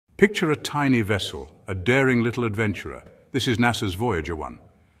Picture a tiny vessel, a daring little adventurer. This is NASA's Voyager 1.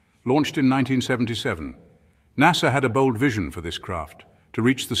 Launched in 1977, NASA had a bold vision for this craft, to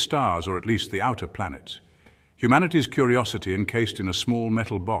reach the stars or at least the outer planets. Humanity's curiosity encased in a small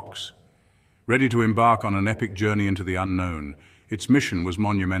metal box. Ready to embark on an epic journey into the unknown, its mission was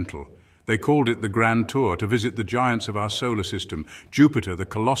monumental. They called it the Grand Tour, to visit the giants of our solar system, Jupiter, the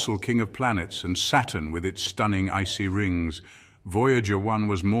colossal king of planets, and Saturn with its stunning icy rings. Voyager 1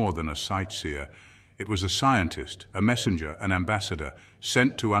 was more than a sightseer. It was a scientist, a messenger, an ambassador,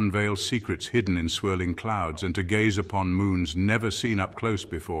 sent to unveil secrets hidden in swirling clouds and to gaze upon moons never seen up close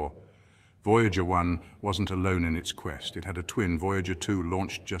before. Voyager 1 wasn't alone in its quest. It had a twin, Voyager 2,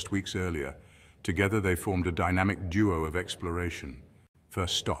 launched just weeks earlier. Together they formed a dynamic duo of exploration.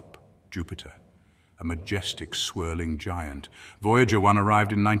 First stop, Jupiter, a majestic, swirling giant. Voyager 1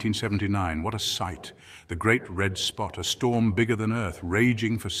 arrived in 1979. What a sight! The great red spot, a storm bigger than Earth,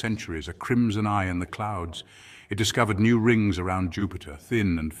 raging for centuries, a crimson eye in the clouds. It discovered new rings around Jupiter,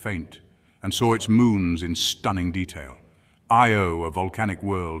 thin and faint, and saw its moons in stunning detail. Io, a volcanic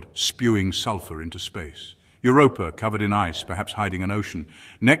world, spewing sulfur into space. Europa, covered in ice, perhaps hiding an ocean.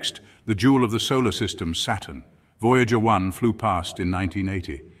 Next, the jewel of the solar system, Saturn. Voyager 1 flew past in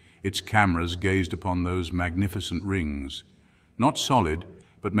 1980. Its cameras gazed upon those magnificent rings. Not solid,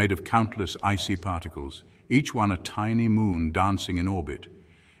 but made of countless icy particles, each one a tiny moon dancing in orbit.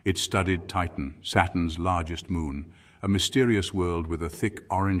 It studied Titan, Saturn's largest moon, a mysterious world with a thick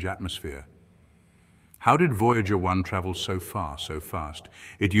orange atmosphere. How did Voyager 1 travel so far, so fast?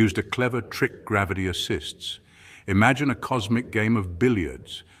 It used a clever trick gravity assists. Imagine a cosmic game of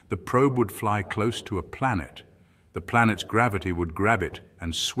billiards. The probe would fly close to a planet. The planet's gravity would grab it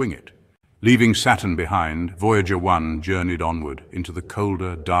and swing it. Leaving Saturn behind, Voyager 1 journeyed onward into the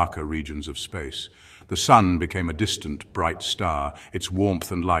colder, darker regions of space. The sun became a distant, bright star, its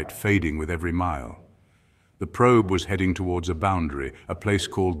warmth and light fading with every mile. The probe was heading towards a boundary, a place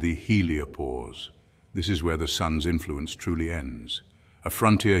called the Heliopause. This is where the sun's influence truly ends. A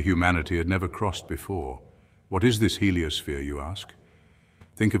frontier humanity had never crossed before. What is this heliosphere, you ask?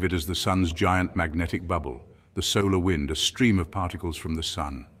 Think of it as the sun's giant magnetic bubble, the solar wind, a stream of particles from the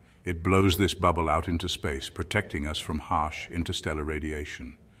sun. It blows this bubble out into space, protecting us from harsh interstellar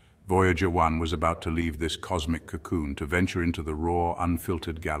radiation. Voyager 1 was about to leave this cosmic cocoon to venture into the raw,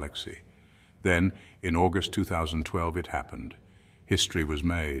 unfiltered galaxy. Then, in August 2012, it happened. History was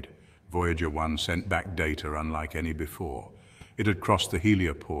made. Voyager 1 sent back data unlike any before. It had crossed the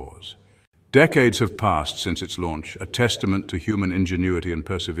Heliopause. Decades have passed since its launch, a testament to human ingenuity and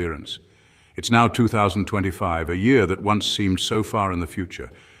perseverance. It's now 2025, a year that once seemed so far in the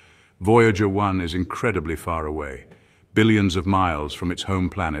future. Voyager 1 is incredibly far away, billions of miles from its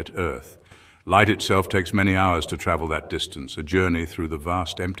home planet, Earth. Light itself takes many hours to travel that distance, a journey through the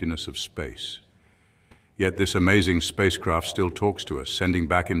vast emptiness of space. Yet this amazing spacecraft still talks to us, sending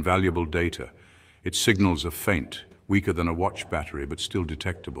back invaluable data. Its signals are faint, weaker than a watch battery, but still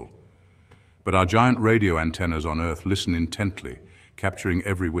detectable. But our giant radio antennas on Earth listen intently, capturing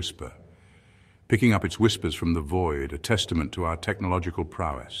every whisper. Picking up its whispers from the void, a testament to our technological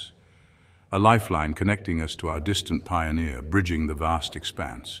prowess. A lifeline connecting us to our distant pioneer, bridging the vast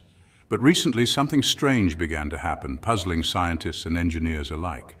expanse. But recently, something strange began to happen, puzzling scientists and engineers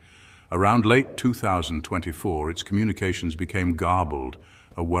alike. Around late 2024, its communications became garbled,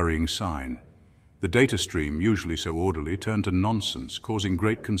 a worrying sign. The data stream, usually so orderly, turned to nonsense, causing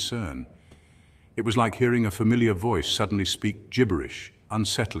great concern. It was like hearing a familiar voice suddenly speak gibberish,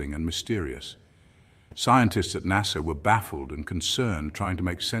 unsettling and mysterious. Scientists at NASA were baffled and concerned, trying to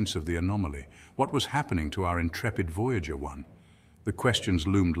make sense of the anomaly. What was happening to our intrepid Voyager 1? The questions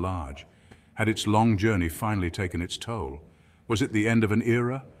loomed large. Had its long journey finally taken its toll? Was it the end of an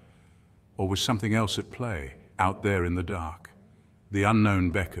era? Or was something else at play, out there in the dark? The unknown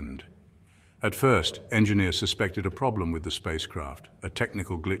beckoned. At first, engineers suspected a problem with the spacecraft, a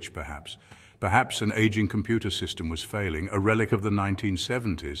technical glitch perhaps. Perhaps an aging computer system was failing, a relic of the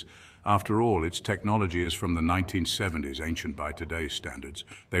 1970s. After all, its technology is from the 1970s, ancient by today's standards.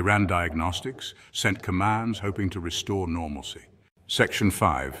 They ran diagnostics, sent commands, hoping to restore normalcy. Section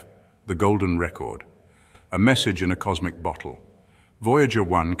 5. The Golden Record. A message in a cosmic bottle. Voyager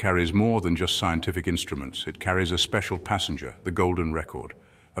 1 carries more than just scientific instruments. It carries a special passenger, the Golden Record,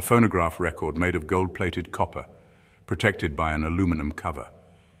 a phonograph record made of gold-plated copper, protected by an aluminum cover.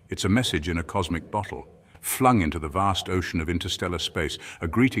 It's a message in a cosmic bottle, flung into the vast ocean of interstellar space, a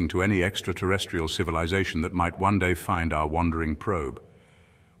greeting to any extraterrestrial civilization that might one day find our wandering probe.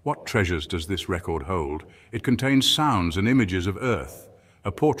 What treasures does this record hold? It contains sounds and images of Earth,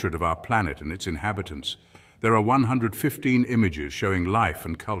 a portrait of our planet and its inhabitants, There are 115 images showing life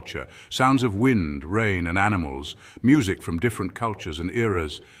and culture, sounds of wind, rain, and animals, music from different cultures and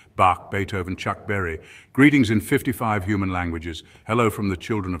eras, Bach, Beethoven, Chuck Berry, greetings in 55 human languages, hello from the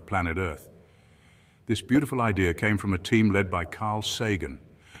children of planet Earth. This beautiful idea came from a team led by Carl Sagan,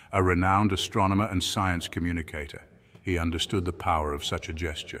 a renowned astronomer and science communicator. He understood the power of such a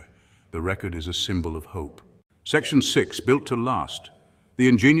gesture. The record is a symbol of hope. Section 6, built to last. The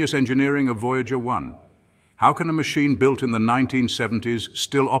ingenious engineering of Voyager 1. How can a machine built in the 1970s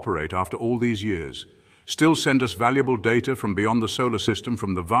still operate after all these years? Still send us valuable data from beyond the solar system,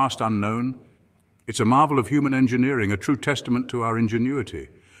 from the vast unknown? It's a marvel of human engineering, a true testament to our ingenuity.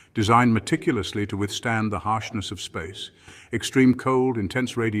 Designed meticulously to withstand the harshness of space, extreme cold,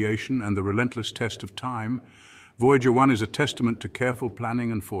 intense radiation, and the relentless test of time, Voyager 1 is a testament to careful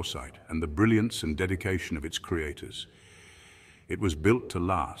planning and foresight, and the brilliance and dedication of its creators. It was built to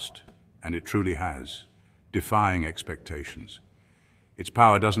last, and it truly has, defying expectations. Its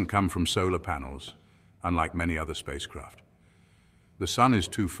power doesn't come from solar panels, unlike many other spacecraft. The sun is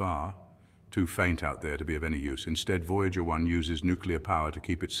too far, too faint out there to be of any use. Instead, Voyager 1 uses nuclear power to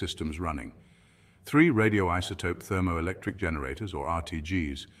keep its systems running. 3 radioisotope thermoelectric generators, or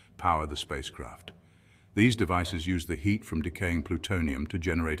RTGs, power the spacecraft. These devices use the heat from decaying plutonium to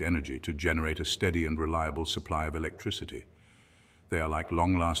generate energy, to generate a steady and reliable supply of electricity. They are like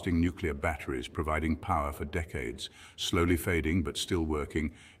long-lasting nuclear batteries, providing power for decades, slowly fading but still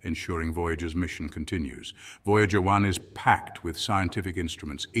working, ensuring Voyager's mission continues. Voyager 1 is packed with scientific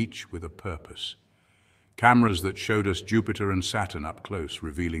instruments, each with a purpose. Cameras that showed us Jupiter and Saturn up close,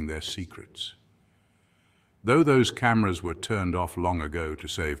 revealing their secrets. Though those cameras were turned off long ago to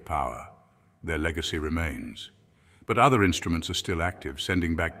save power, their legacy remains. But other instruments are still active,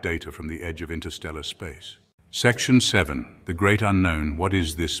 sending back data from the edge of interstellar space. Section 7, the great unknown. What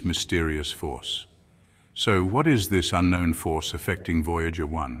is this mysterious force? So, what is this unknown force affecting Voyager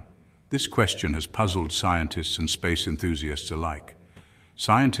 1? This question has puzzled scientists and space enthusiasts alike.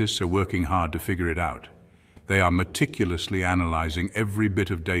 Scientists are working hard to figure it out. They are meticulously analyzing every bit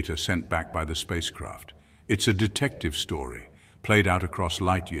of data sent back by the spacecraft. It's a detective story, played out across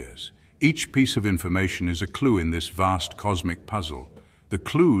light years. Each piece of information is a clue in this vast cosmic puzzle. The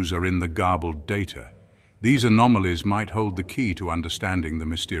clues are in the garbled data. These anomalies might hold the key to understanding the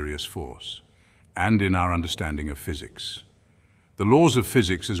mysterious force, and in our understanding of physics. The laws of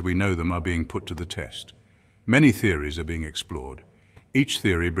physics as we know them are being put to the test. Many theories are being explored. Each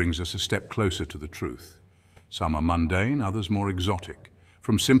theory brings us a step closer to the truth. Some are mundane, others more exotic,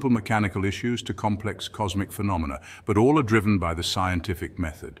 from simple mechanical issues to complex cosmic phenomena, but all are driven by the scientific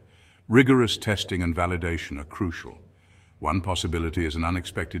method. Rigorous testing and validation are crucial. One possibility is an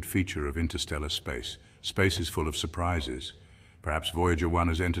unexpected feature of interstellar space. Space is full of surprises. Perhaps Voyager 1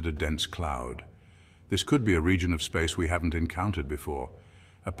 has entered a dense cloud. This could be a region of space we haven't encountered before,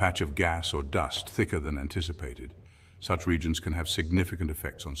 a patch of gas or dust thicker than anticipated. Such regions can have significant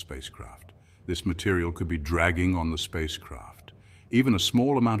effects on spacecraft. This material could be dragging on the spacecraft. Even a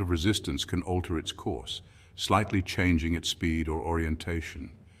small amount of resistance can alter its course, slightly changing its speed or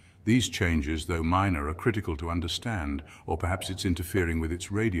orientation. These changes, though minor, are critical to understand, or perhaps it's interfering with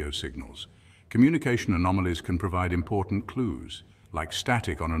its radio signals. Communication anomalies can provide important clues, like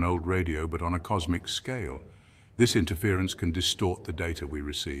static on an old radio but on a cosmic scale. This interference can distort the data we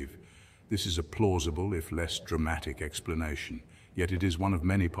receive. This is a plausible, if less dramatic, explanation, yet it is one of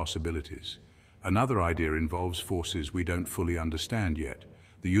many possibilities. Another idea involves forces we don't fully understand yet.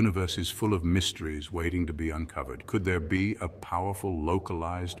 The universe is full of mysteries waiting to be uncovered. Could there be a powerful,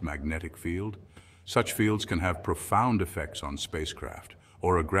 localized magnetic field? Such fields can have profound effects on spacecraft,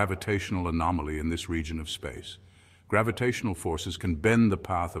 or a gravitational anomaly in this region of space. Gravitational forces can bend the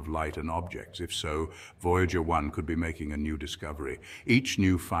path of light and objects. If so, Voyager 1 could be making a new discovery. Each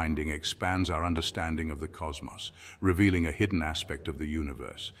new finding expands our understanding of the cosmos, revealing a hidden aspect of the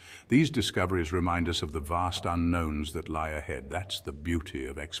universe. These discoveries remind us of the vast unknowns that lie ahead. That's the beauty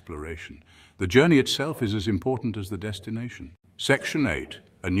of exploration. The journey itself is as important as the destination. Section 8,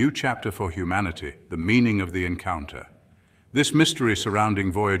 a new chapter for humanity, the meaning of the encounter. This mystery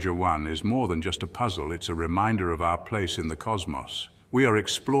surrounding Voyager 1 is more than just a puzzle, it's a reminder of our place in the cosmos. We are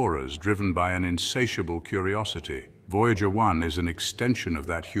explorers driven by an insatiable curiosity. Voyager 1 is an extension of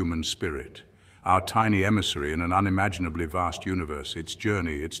that human spirit, our tiny emissary in an unimaginably vast universe. Its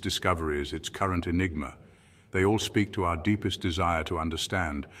journey, its discoveries, its current enigma, they all speak to our deepest desire to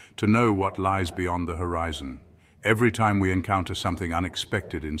understand, to know what lies beyond the horizon. Every time we encounter something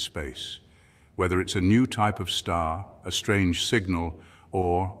unexpected in space, whether it's a new type of star, a strange signal,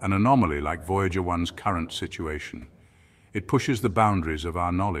 or an anomaly like Voyager 1's current situation, it pushes the boundaries of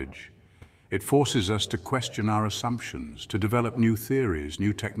our knowledge. It forces us to question our assumptions, to develop new theories,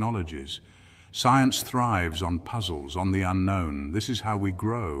 new technologies. Science thrives on puzzles, on the unknown. This is how we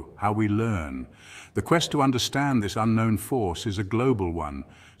grow, how we learn. The quest to understand this unknown force is a global one.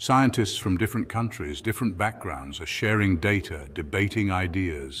 Scientists from different countries, different backgrounds are sharing data, debating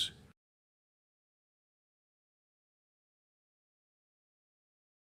ideas.